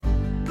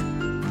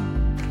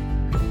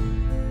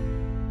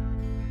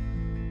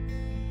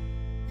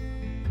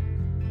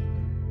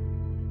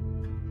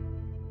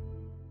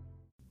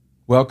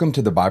Welcome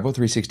to the Bible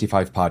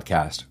 365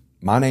 podcast.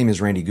 My name is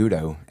Randy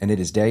Goudeau, and it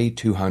is day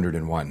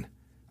 201.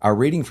 Our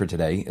reading for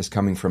today is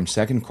coming from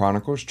 2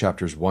 Chronicles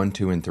chapters 1,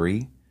 2, and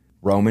 3,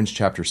 Romans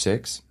chapter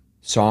 6,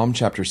 Psalm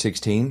chapter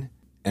 16,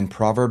 and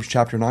Proverbs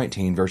chapter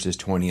 19, verses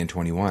 20 and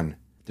 21.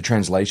 The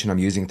translation I'm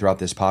using throughout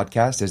this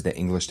podcast is the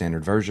English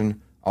Standard Version,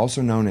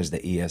 also known as the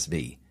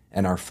ESV,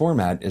 and our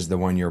format is the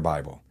One-Year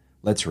Bible.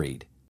 Let's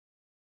read.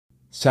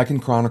 2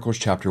 Chronicles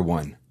chapter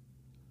 1.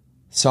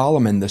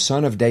 Solomon the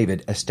son of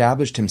David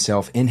established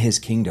himself in his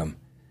kingdom,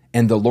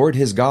 and the Lord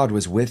his God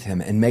was with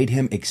him and made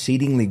him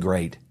exceedingly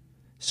great.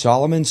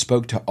 Solomon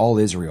spoke to all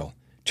Israel,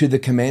 to the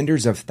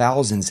commanders of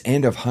thousands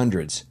and of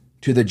hundreds,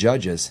 to the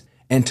judges,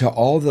 and to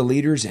all the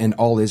leaders in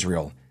all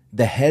Israel,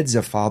 the heads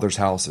of fathers'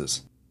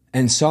 houses.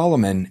 And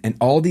Solomon and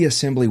all the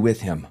assembly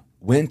with him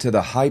went to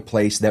the high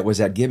place that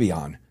was at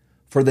Gibeon,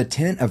 for the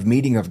tent of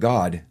meeting of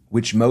God,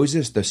 which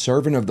Moses the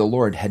servant of the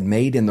Lord had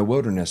made in the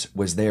wilderness,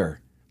 was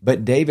there.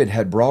 But David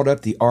had brought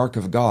up the ark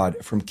of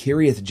God from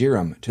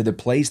Kiriath-Jearim to the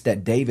place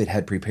that David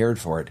had prepared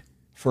for it,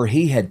 for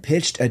he had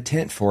pitched a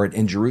tent for it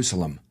in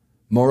Jerusalem.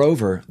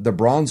 Moreover, the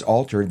bronze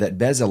altar that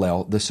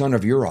Bezalel the son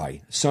of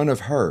Uri, son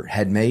of Hur,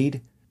 had made,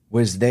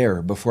 was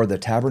there before the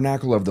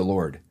tabernacle of the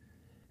Lord.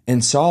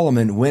 And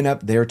Solomon went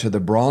up there to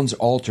the bronze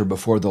altar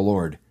before the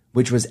Lord,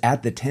 which was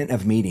at the tent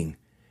of meeting,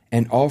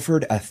 and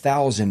offered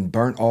 1,000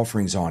 burnt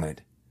offerings on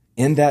it.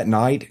 In that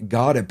night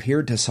God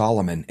appeared to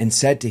Solomon and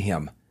said to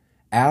him,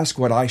 "Ask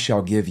what I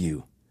shall give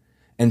you."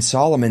 And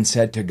Solomon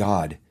said to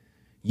God,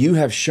 "You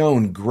have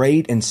shown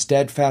great and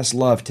steadfast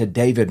love to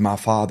David my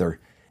father,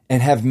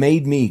 and have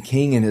made me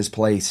king in his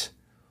place.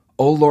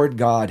 O Lord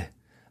God,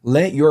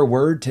 let your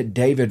word to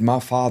David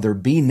my father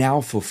be now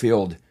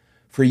fulfilled,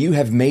 for you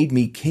have made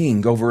me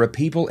king over a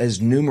people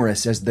as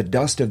numerous as the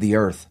dust of the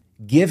earth.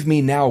 Give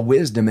me now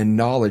wisdom and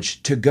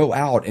knowledge to go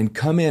out and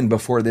come in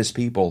before this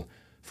people,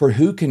 for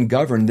who can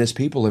govern this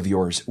people of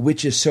yours,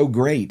 which is so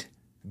great?"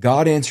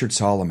 God answered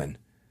Solomon,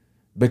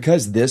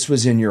 "Because this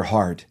was in your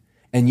heart,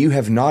 and you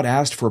have not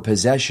asked for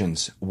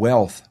possessions,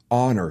 wealth,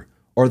 honor,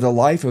 or the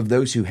life of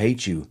those who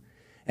hate you,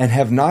 and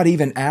have not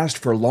even asked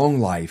for long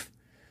life,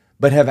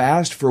 but have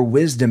asked for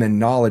wisdom and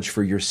knowledge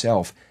for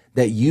yourself,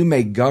 that you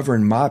may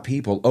govern my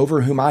people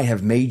over whom I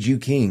have made you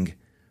king,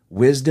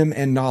 wisdom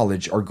and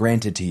knowledge are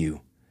granted to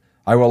you.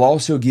 I will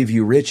also give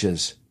you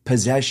riches,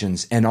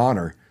 possessions, and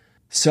honor,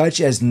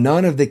 such as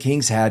none of the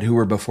kings had who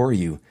were before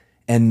you,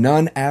 and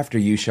none after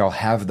you shall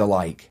have the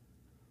like."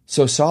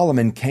 So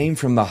Solomon came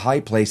from the high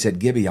place at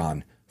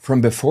Gibeon,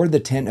 from before the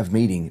tent of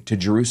meeting, to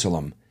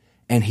Jerusalem,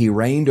 and he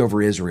reigned over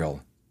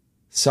Israel.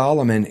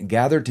 Solomon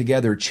gathered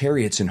together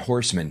chariots and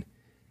horsemen.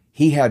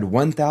 He had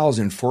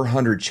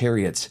 1,400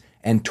 chariots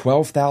and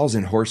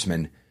 12,000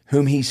 horsemen,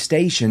 whom he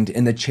stationed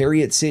in the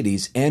chariot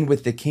cities and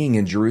with the king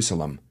in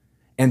Jerusalem.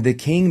 And the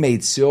king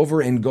made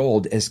silver and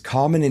gold as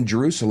common in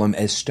Jerusalem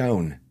as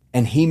stone,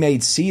 and he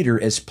made cedar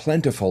as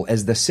plentiful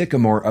as the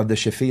sycamore of the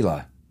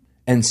Shephelah.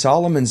 And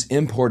Solomon's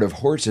import of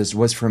horses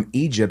was from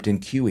Egypt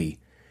and Cui,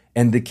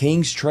 and the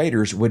king's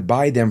traders would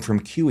buy them from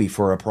Cui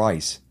for a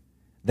price.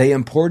 They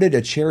imported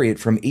a chariot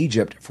from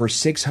Egypt for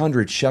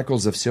 600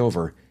 shekels of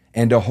silver,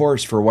 and a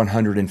horse for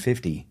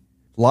 150.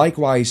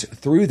 Likewise,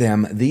 through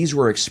them these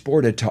were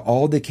exported to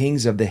all the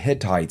kings of the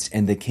Hittites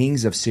and the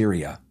kings of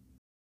Syria.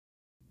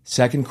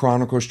 2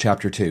 Chronicles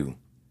chapter 2.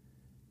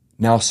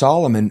 Now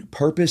Solomon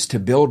purposed to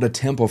build a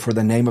temple for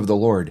the name of the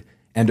Lord,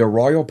 and a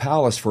royal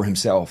palace for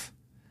himself.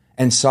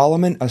 And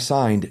Solomon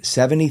assigned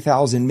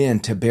 70,000 men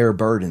to bear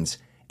burdens,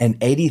 and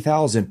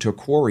 80,000 to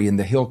quarry in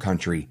the hill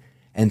country,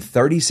 and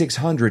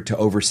 3,600 to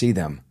oversee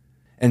them.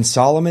 And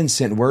Solomon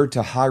sent word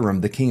to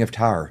Hiram the king of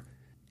Tyre,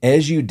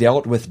 "As you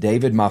dealt with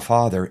David my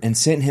father, and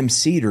sent him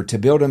cedar to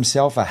build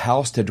himself a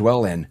house to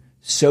dwell in,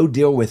 so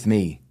deal with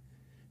me.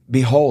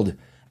 Behold,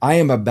 I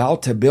am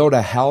about to build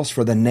a house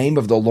for the name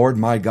of the Lord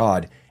my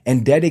God,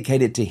 and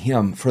dedicate it to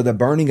him for the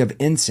burning of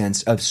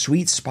incense of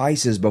sweet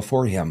spices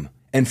before him,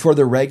 and for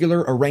the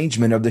regular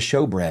arrangement of the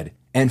showbread,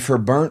 and for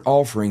burnt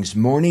offerings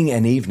morning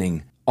and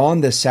evening,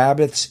 on the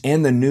Sabbaths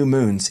and the new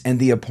moons, and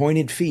the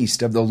appointed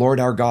feast of the Lord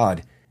our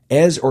God,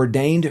 as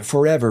ordained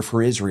forever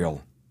for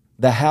Israel.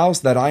 The house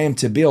that I am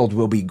to build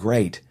will be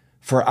great,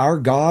 for our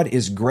God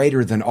is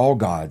greater than all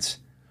gods.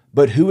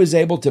 But who is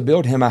able to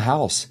build him a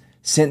house,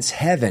 since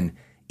heaven,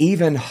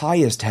 even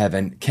highest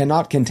heaven,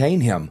 cannot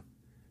contain him?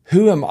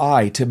 Who am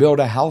I to build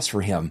a house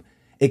for him,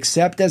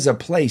 except as a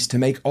place to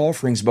make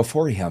offerings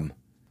before him?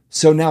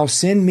 So now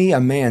send me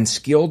a man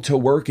skilled to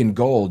work in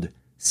gold,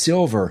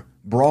 silver,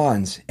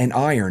 bronze, and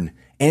iron,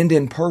 and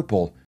in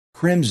purple,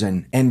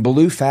 crimson, and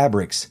blue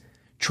fabrics,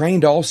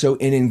 trained also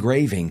in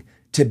engraving,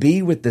 to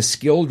be with the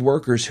skilled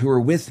workers who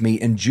are with me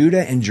in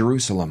Judah and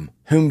Jerusalem,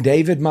 whom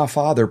David my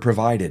father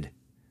provided.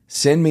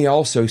 Send me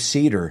also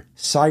cedar,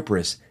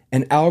 cypress,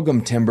 and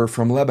algum timber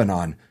from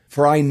Lebanon,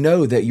 for I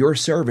know that your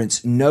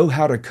servants know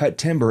how to cut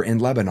timber in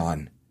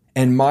Lebanon.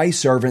 And my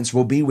servants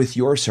will be with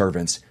your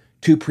servants,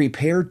 to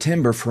prepare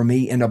timber for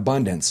me in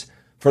abundance,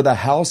 for the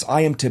house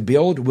I am to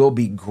build will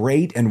be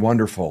great and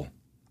wonderful.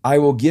 I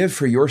will give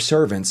for your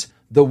servants,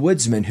 the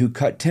woodsmen who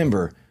cut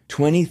timber,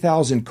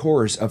 20,000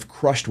 cores of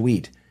crushed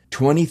wheat,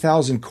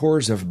 20,000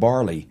 cores of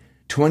barley,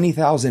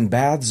 20,000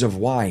 baths of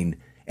wine,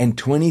 and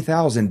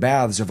 20,000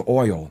 baths of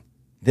oil.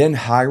 Then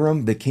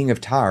Hiram, the king of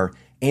Tyre,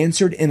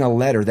 answered in a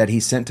letter that he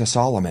sent to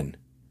Solomon,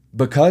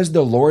 "Because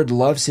the Lord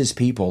loves his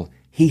people,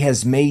 he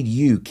has made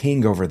you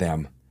king over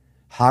them."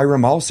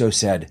 Hiram also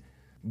said,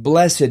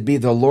 "Blessed be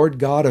the Lord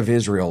God of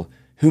Israel,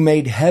 who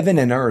made heaven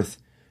and earth,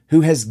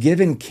 who has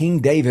given King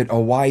David a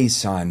wise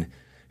son,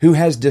 who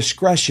has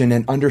discretion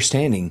and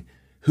understanding,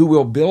 who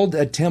will build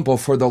a temple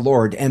for the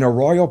Lord and a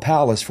royal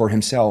palace for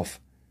himself.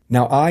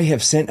 Now I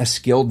have sent a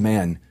skilled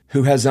man,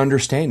 who has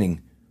understanding,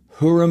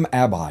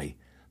 Huram-Abi,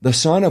 the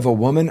son of a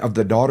woman of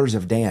the daughters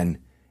of Dan,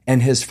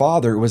 and his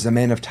father was a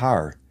man of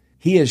Tyre.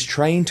 He is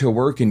trained to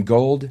work in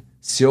gold,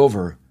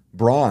 silver,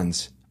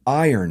 bronze,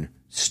 iron,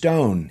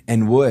 stone,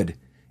 and wood,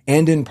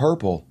 and in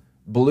purple,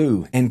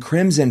 blue, and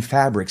crimson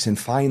fabrics and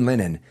fine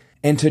linen,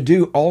 and to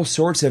do all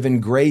sorts of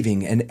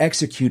engraving and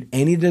execute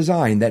any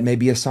design that may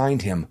be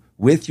assigned him,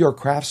 with your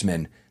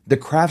craftsmen, the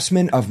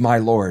craftsmen of my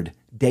lord,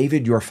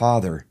 David your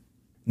father.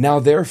 Now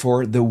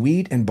therefore the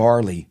wheat and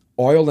barley,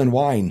 oil and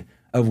wine,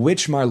 of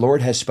which my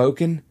lord has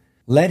spoken,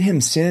 let him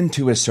send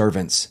to his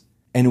servants,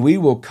 and we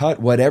will cut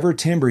whatever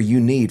timber you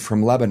need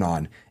from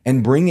Lebanon,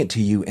 and bring it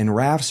to you in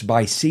rafts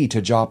by sea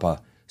to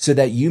Joppa, so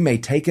that you may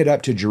take it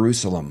up to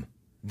Jerusalem."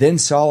 Then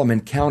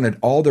Solomon counted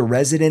all the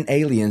resident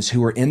aliens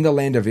who were in the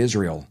land of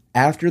Israel,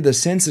 after the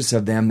census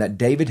of them that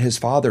David his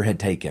father had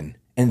taken,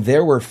 and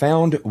there were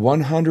found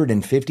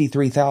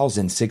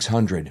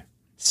 153,600.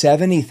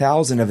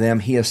 70,000 of them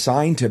he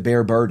assigned to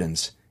bear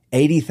burdens,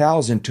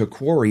 80,000 to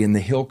quarry in the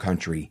hill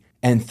country,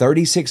 and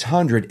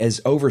 3,600 as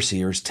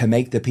overseers to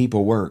make the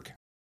people work.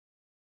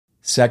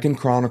 2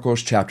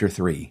 Chronicles chapter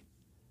 3.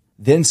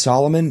 Then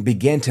Solomon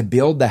began to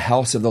build the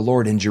house of the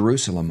Lord in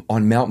Jerusalem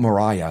on Mount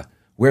Moriah,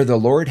 where the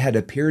Lord had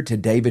appeared to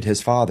David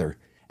his father,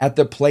 at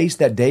the place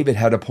that David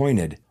had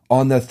appointed,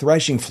 on the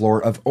threshing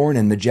floor of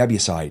Ornan the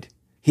Jebusite.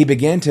 He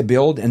began to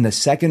build in the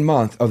 2nd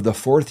month of the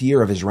 4th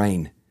year of his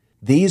reign.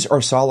 These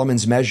are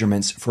Solomon's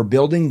measurements for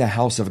building the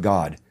house of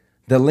God.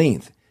 The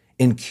length,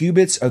 in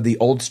cubits of the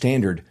old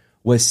standard,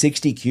 was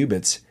 60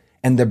 cubits,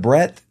 and the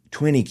breadth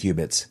 20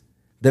 cubits.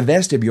 The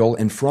vestibule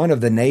in front of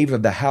the nave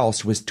of the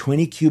house was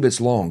 20 cubits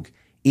long,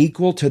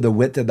 equal to the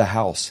width of the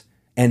house,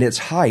 and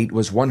its height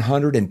was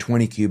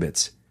 120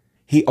 cubits.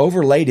 He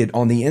overlaid it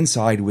on the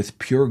inside with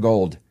pure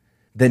gold.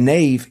 The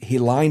nave he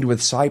lined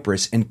with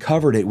cypress and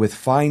covered it with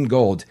fine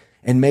gold,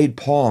 and made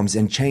palms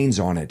and chains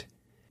on it.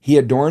 He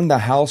adorned the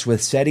house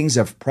with settings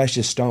of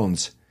precious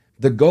stones.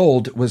 The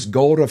gold was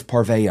gold of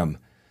Parvaim.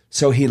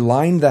 So he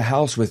lined the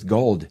house with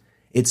gold,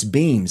 its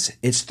beams,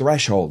 its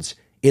thresholds,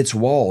 its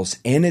walls,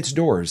 and its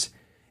doors,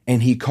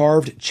 and he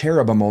carved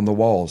cherubim on the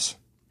walls.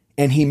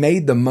 And he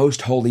made the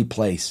most holy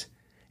place.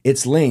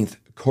 Its length,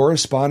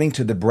 corresponding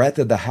to the breadth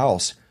of the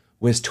house,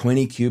 was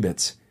 20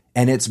 cubits,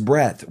 and its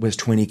breadth was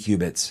 20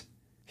 cubits.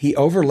 He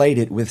overlaid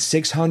it with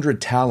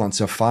 600 talents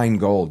of fine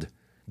gold.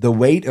 The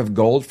weight of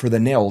gold for the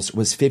nails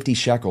was 50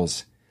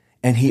 shekels,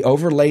 and he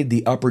overlaid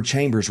the upper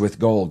chambers with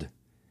gold.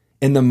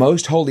 In the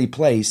most holy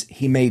place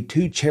he made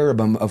 2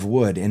 cherubim of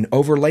wood and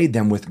overlaid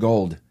them with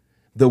gold.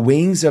 The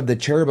wings of the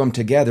cherubim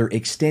together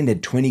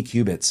extended 20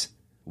 cubits.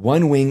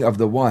 One wing of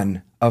the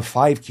one, of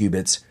 5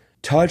 cubits,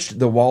 touched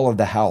the wall of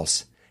the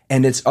house,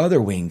 and its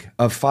other wing,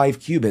 of 5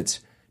 cubits,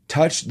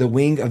 touched the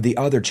wing of the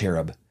other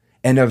cherub.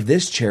 And of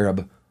this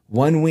cherub,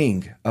 one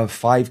wing, of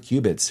 5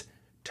 cubits,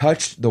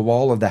 touched the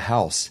wall of the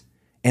house,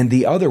 and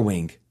the other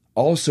wing,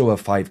 also of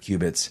 5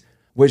 cubits,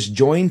 was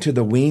joined to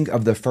the wing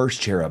of the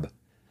first cherub.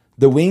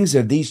 The wings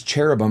of these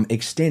cherubim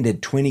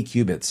extended 20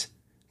 cubits.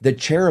 The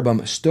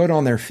cherubim stood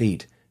on their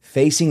feet,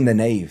 facing the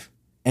nave,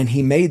 and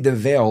he made the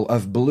veil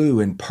of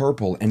blue and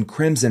purple and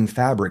crimson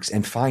fabrics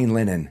and fine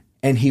linen,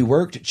 and he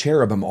worked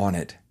cherubim on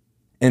it.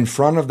 In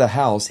front of the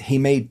house he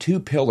made 2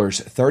 pillars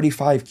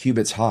 35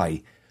 cubits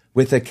high,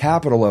 with a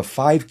capital of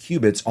 5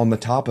 cubits on the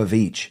top of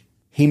each.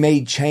 He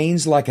made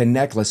chains like a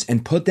necklace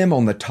and put them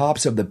on the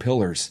tops of the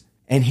pillars,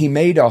 and he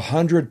made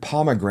 100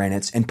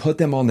 pomegranates and put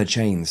them on the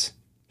chains.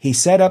 He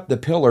set up the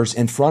pillars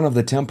in front of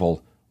the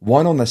temple,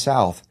 one on the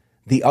south,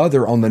 the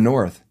other on the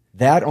north.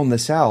 That on the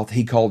south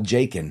he called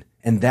Jachin,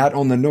 and that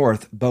on the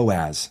north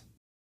Boaz.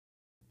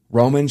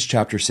 Romans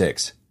chapter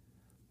 6.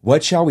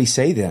 What shall we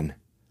say then?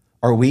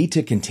 Are we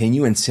to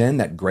continue in sin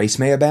that grace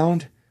may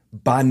abound?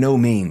 By no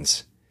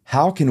means.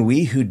 How can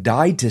we who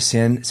died to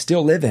sin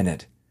still live in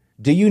it?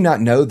 Do you not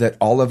know that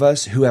all of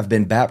us who have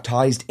been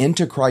baptized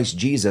into Christ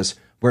Jesus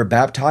were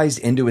baptized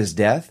into his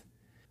death?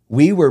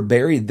 We were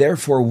buried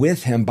therefore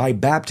with him by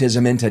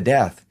baptism into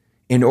death,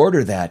 in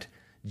order that,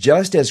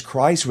 just as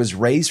Christ was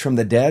raised from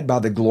the dead by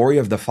the glory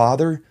of the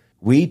Father,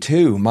 we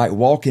too might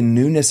walk in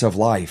newness of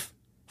life.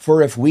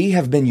 For if we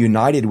have been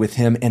united with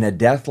him in a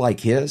death like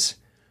his,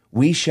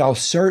 we shall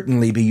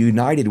certainly be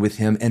united with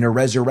him in a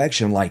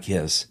resurrection like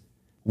his.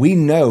 We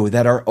know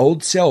that our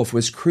old self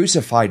was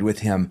crucified with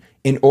him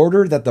in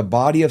order that the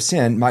body of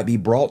sin might be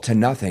brought to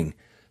nothing,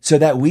 so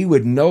that we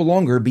would no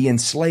longer be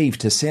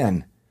enslaved to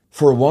sin.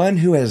 For one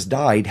who has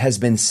died has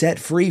been set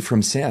free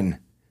from sin.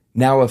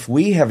 Now if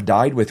we have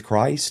died with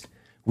Christ,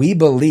 we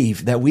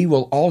believe that we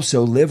will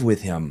also live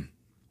with him.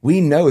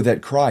 We know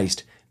that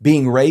Christ,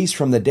 being raised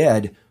from the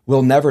dead,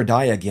 will never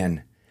die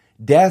again.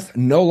 Death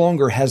no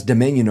longer has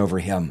dominion over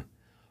him.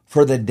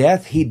 For the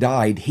death he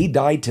died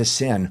to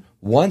sin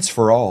once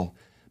for all,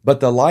 but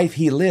the life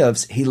he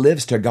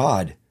lives to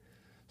God.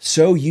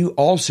 So you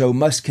also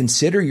must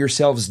consider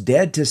yourselves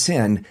dead to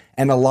sin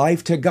and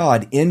alive to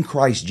God in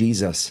Christ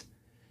Jesus.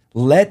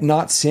 Let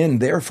not sin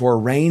therefore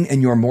reign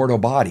in your mortal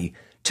body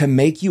to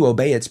make you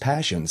obey its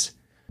passions.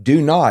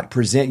 Do not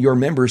present your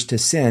members to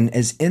sin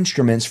as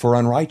instruments for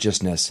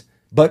unrighteousness,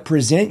 but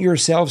present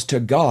yourselves to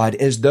God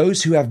as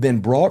those who have been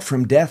brought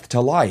from death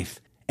to life,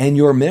 and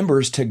your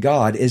members to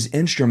God as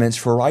instruments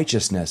for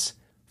righteousness.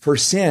 For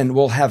sin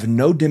will have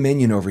no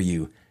dominion over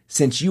you,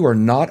 since you are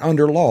not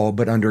under law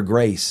but under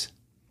grace.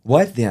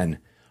 What then?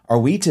 Are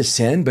we to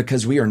sin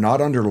because we are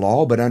not under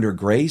law but under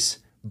grace?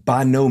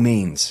 By no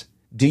means.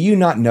 Do you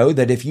not know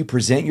that if you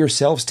present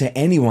yourselves to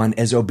anyone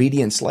as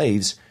obedient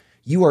slaves,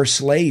 you are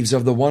slaves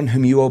of the one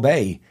whom you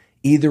obey,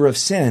 either of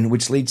sin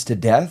which leads to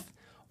death,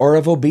 or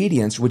of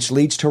obedience which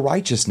leads to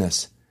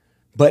righteousness?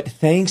 But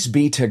thanks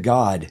be to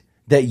God,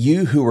 that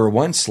you who were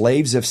once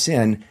slaves of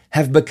sin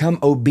have become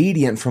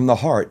obedient from the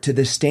heart to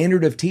the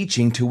standard of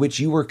teaching to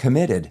which you were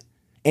committed,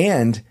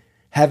 and,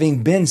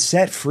 having been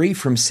set free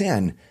from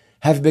sin,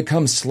 have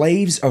become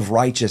slaves of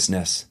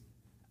righteousness.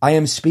 I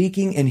am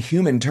speaking in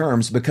human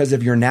terms because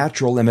of your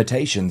natural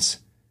limitations.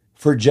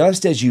 For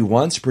just as you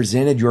once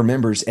presented your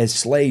members as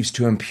slaves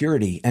to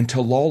impurity and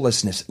to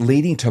lawlessness,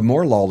 leading to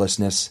more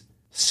lawlessness,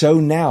 so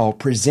now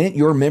present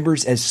your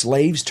members as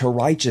slaves to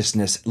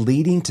righteousness,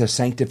 leading to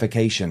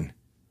sanctification.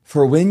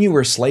 For when you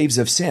were slaves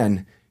of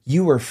sin,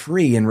 you were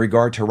free in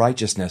regard to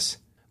righteousness.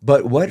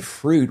 But what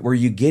fruit were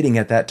you getting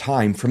at that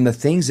time from the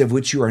things of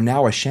which you are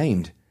now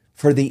ashamed?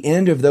 For the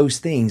end of those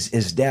things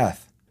is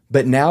death.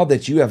 But now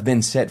that you have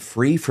been set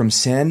free from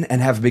sin and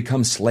have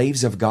become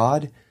slaves of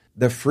God,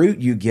 the fruit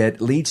you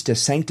get leads to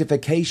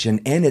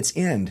sanctification and its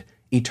end,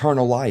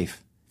 eternal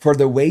life. For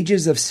the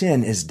wages of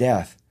sin is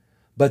death,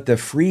 but the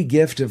free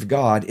gift of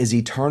God is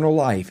eternal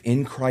life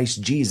in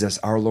Christ Jesus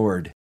our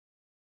Lord.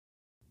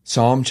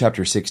 Psalm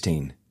chapter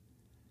 16.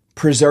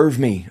 Preserve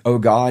me, O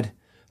God,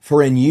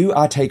 for in you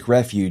I take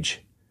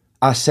refuge.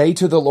 I say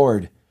to the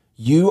Lord,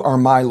 you are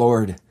my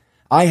Lord.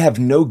 I have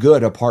no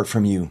good apart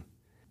from you.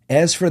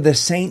 As for the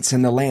saints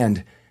in the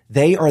land,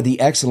 they are the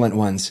excellent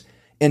ones,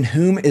 in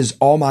whom is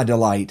all my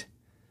delight.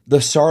 The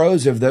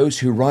sorrows of those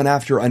who run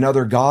after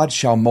another god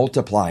shall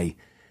multiply.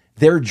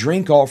 Their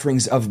drink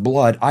offerings of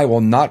blood I will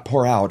not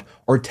pour out,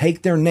 or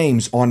take their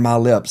names on my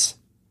lips.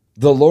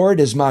 The Lord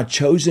is my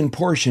chosen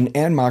portion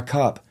and my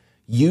cup.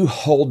 You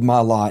hold my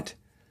lot.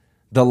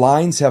 The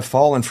lines have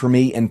fallen for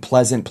me in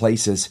pleasant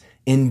places.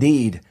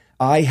 Indeed,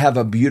 I have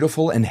a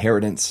beautiful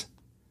inheritance.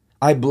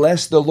 I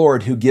bless the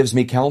Lord who gives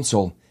me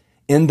counsel.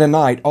 In the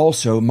night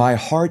also my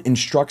heart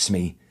instructs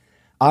me.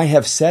 I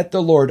have set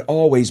the Lord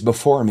always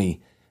before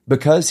me.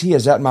 Because he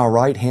is at my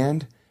right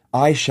hand,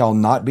 I shall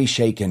not be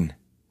shaken.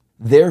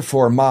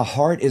 Therefore my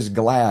heart is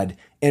glad,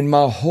 and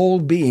my whole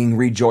being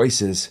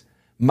rejoices.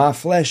 My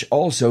flesh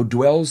also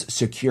dwells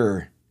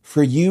secure.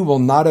 For you will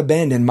not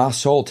abandon my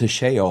soul to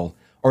Sheol,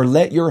 or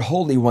let your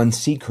Holy One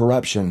see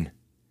corruption.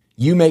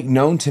 You make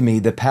known to me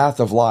the path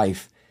of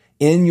life.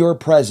 In your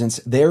presence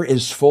there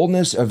is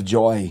fullness of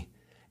joy.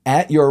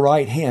 At your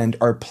right hand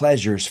are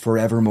pleasures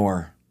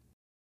forevermore.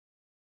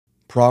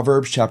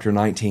 Proverbs chapter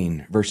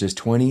 19, verses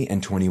 20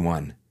 and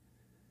 21.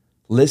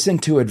 Listen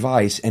to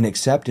advice and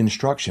accept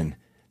instruction,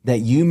 that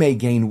you may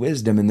gain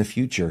wisdom in the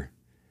future.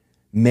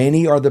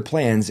 Many are the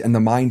plans in the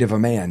mind of a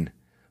man,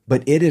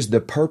 but it is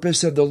the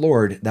purpose of the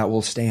Lord that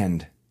will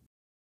stand.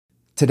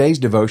 Today's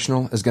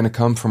devotional is going to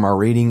come from our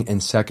reading in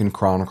 2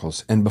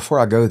 Chronicles, and before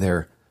I go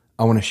there,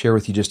 I want to share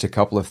with you just a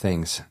couple of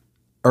things.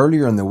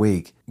 Earlier in the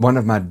week, one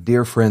of my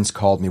dear friends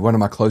called me, one of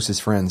my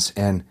closest friends,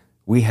 and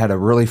we had a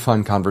really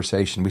fun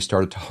conversation. We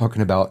started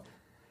talking about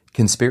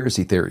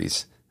conspiracy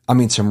theories. I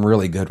mean, some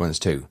really good ones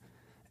too.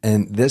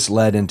 And this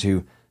led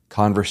into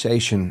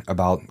conversation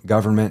about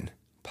government,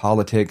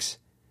 politics,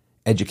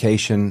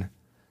 education,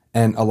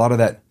 and a lot of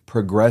that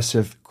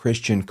progressive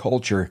Christian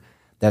culture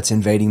that's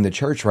invading the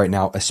church right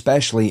now,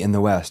 especially in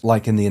the West,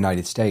 like in the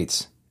United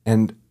States.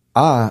 And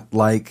I,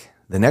 like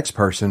the next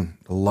person,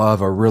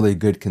 love a really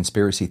good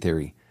conspiracy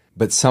theory.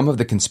 But some of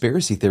the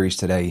conspiracy theories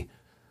today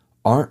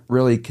aren't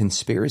really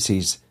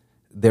conspiracies.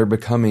 They're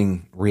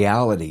becoming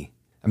reality.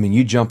 I mean,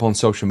 you jump on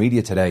social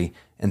media today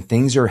and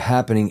things are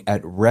happening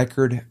at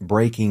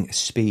record-breaking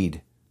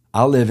speed.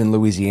 I live in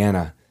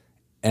Louisiana,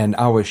 and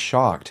I was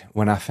shocked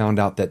when I found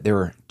out that there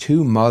are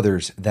two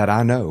mothers that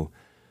I know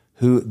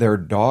who their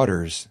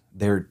daughters,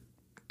 their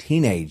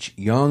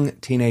young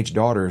teenage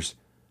daughters,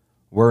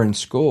 were in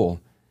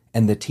school,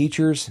 and the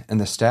teachers and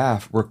the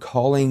staff were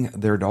calling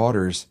their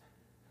daughters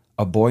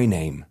a boy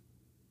name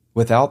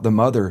without the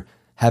mother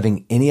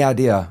having any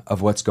idea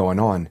of what's going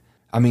on.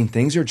 I mean,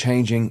 things are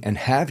changing and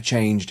have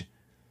changed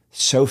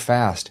so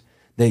fast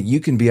that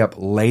you can be up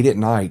late at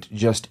night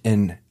just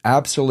in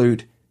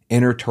absolute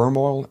inner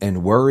turmoil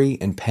and worry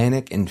and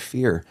panic and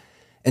fear.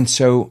 And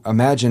so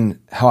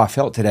imagine how I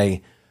felt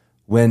today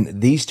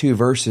when these two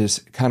verses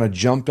kind of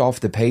jumped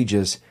off the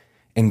pages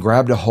and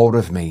grabbed a hold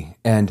of me,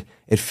 and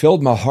it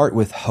filled my heart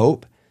with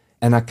hope.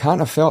 And I kind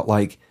of felt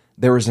like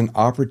there was an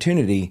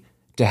opportunity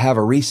to have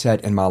a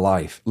reset in my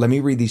life. Let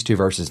me read these two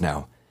verses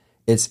now.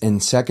 It's in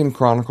 2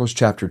 Chronicles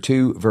chapter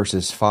 2,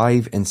 verses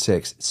 5 and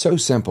 6. So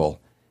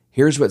simple.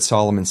 Here's what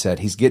Solomon said.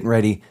 He's getting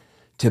ready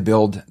to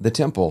build the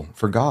temple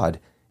for God.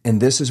 And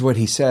this is what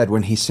he said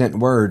when he sent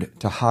word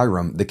to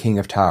Hiram, the king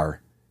of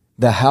Tyre.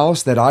 The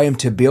house that I am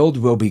to build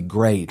will be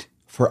great,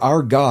 for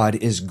our God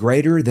is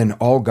greater than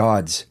all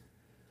gods.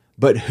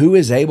 But who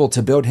is able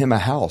to build him a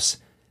house,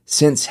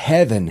 since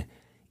heaven,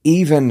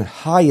 even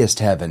highest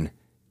heaven,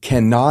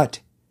 cannot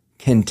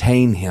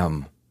contain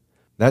him?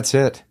 That's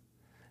it.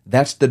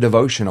 That's the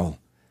devotional.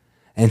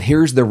 And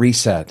here's the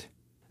reset.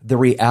 The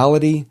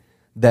reality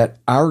that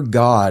our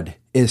God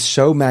is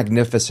so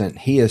magnificent,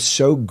 he is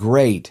so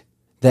great,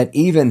 that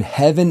even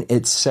heaven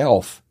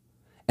itself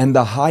and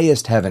the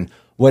highest heaven,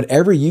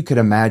 whatever you could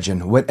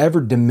imagine,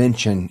 whatever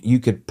dimension you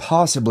could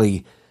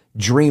possibly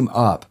dream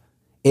up,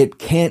 it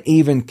can't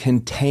even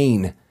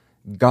contain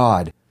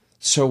God.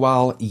 So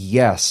while,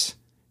 yes,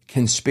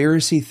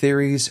 conspiracy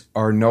theories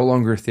are no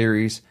longer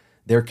theories,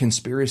 they're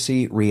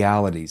conspiracy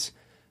realities.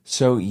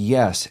 So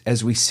yes,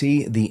 as we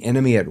see the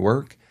enemy at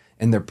work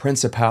and the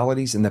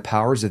principalities and the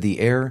powers of the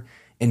air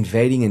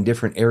invading in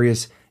different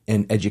areas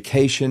in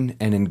education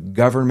and in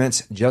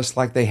governments, just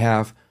like they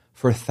have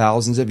for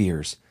thousands of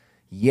years.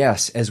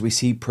 Yes, as we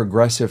see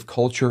progressive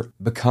culture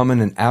becoming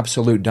an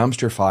absolute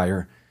dumpster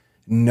fire,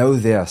 know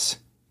this: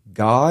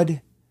 God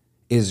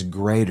is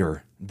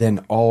greater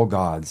than all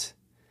gods,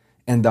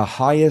 and the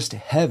highest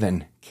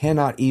heaven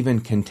cannot even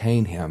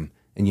contain him.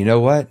 And you know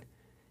what?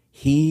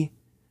 He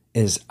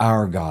is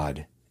our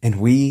God,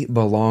 and we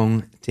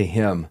belong to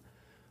him.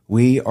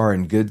 We are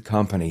in good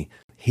company.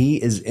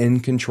 He is in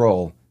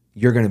control.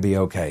 You're going to be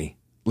okay.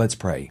 Let's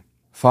pray.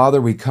 Father,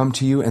 we come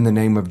to you in the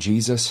name of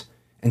Jesus,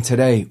 and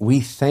today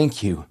we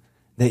thank you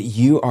that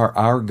you are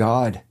our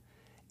God.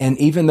 And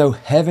even though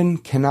heaven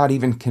cannot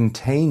even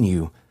contain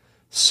you,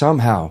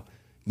 somehow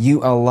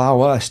you allow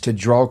us to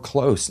draw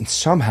close, and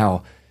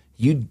somehow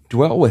you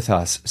dwell with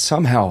us.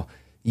 Somehow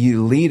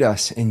you lead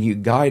us and you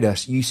guide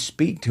us. You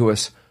speak to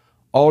us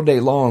all day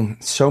long.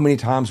 So many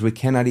times we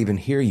cannot even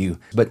hear you.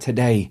 But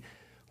today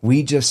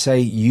we just say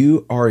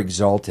you are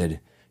exalted.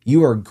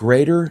 You are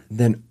greater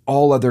than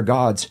all other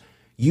gods.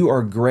 You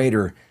are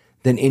greater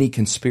than any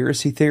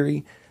conspiracy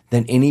theory,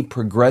 than any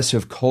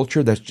progressive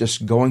culture that's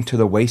just going to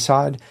the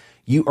wayside.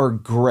 You are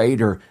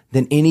greater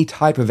than any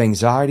type of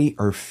anxiety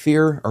or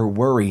fear or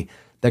worry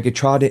that could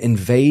try to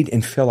invade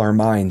and fill our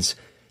minds.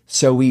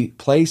 So we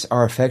place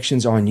our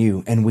affections on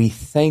you, and we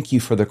thank you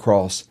for the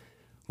cross.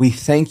 We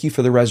thank you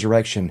for the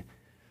resurrection.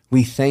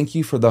 We thank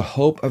you for the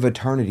hope of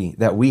eternity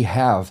that we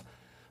have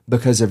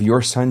because of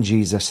your Son,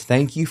 Jesus.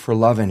 Thank you for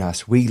loving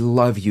us. We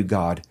love you,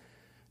 God.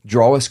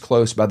 Draw us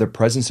close by the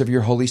presence of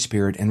your Holy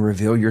Spirit and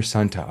reveal your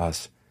Son to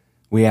us.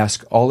 We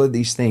ask all of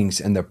these things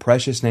in the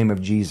precious name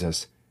of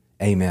Jesus.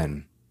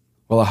 Amen.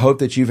 Well, I hope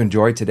that you've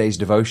enjoyed today's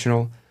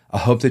devotional. I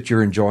hope that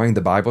you're enjoying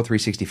the Bible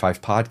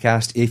 365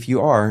 podcast. If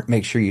you are,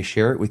 make sure you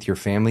share it with your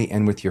family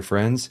and with your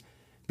friends.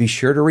 Be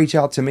sure to reach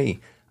out to me.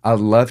 I'd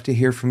love to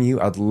hear from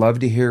you. I'd love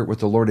to hear what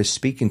the Lord is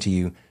speaking to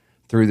you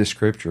through the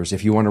scriptures.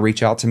 If you want to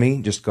reach out to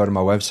me, just go to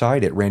my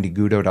website at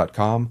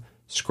randygoudeau.com,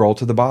 scroll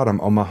to the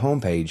bottom on my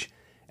homepage,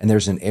 and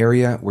there's an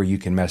area where you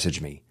can message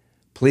me.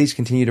 Please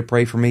continue to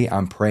pray for me.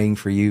 I'm praying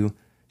for you.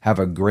 Have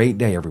a great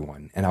day,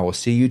 everyone, and I will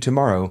see you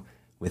tomorrow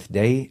with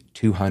day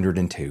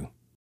 202.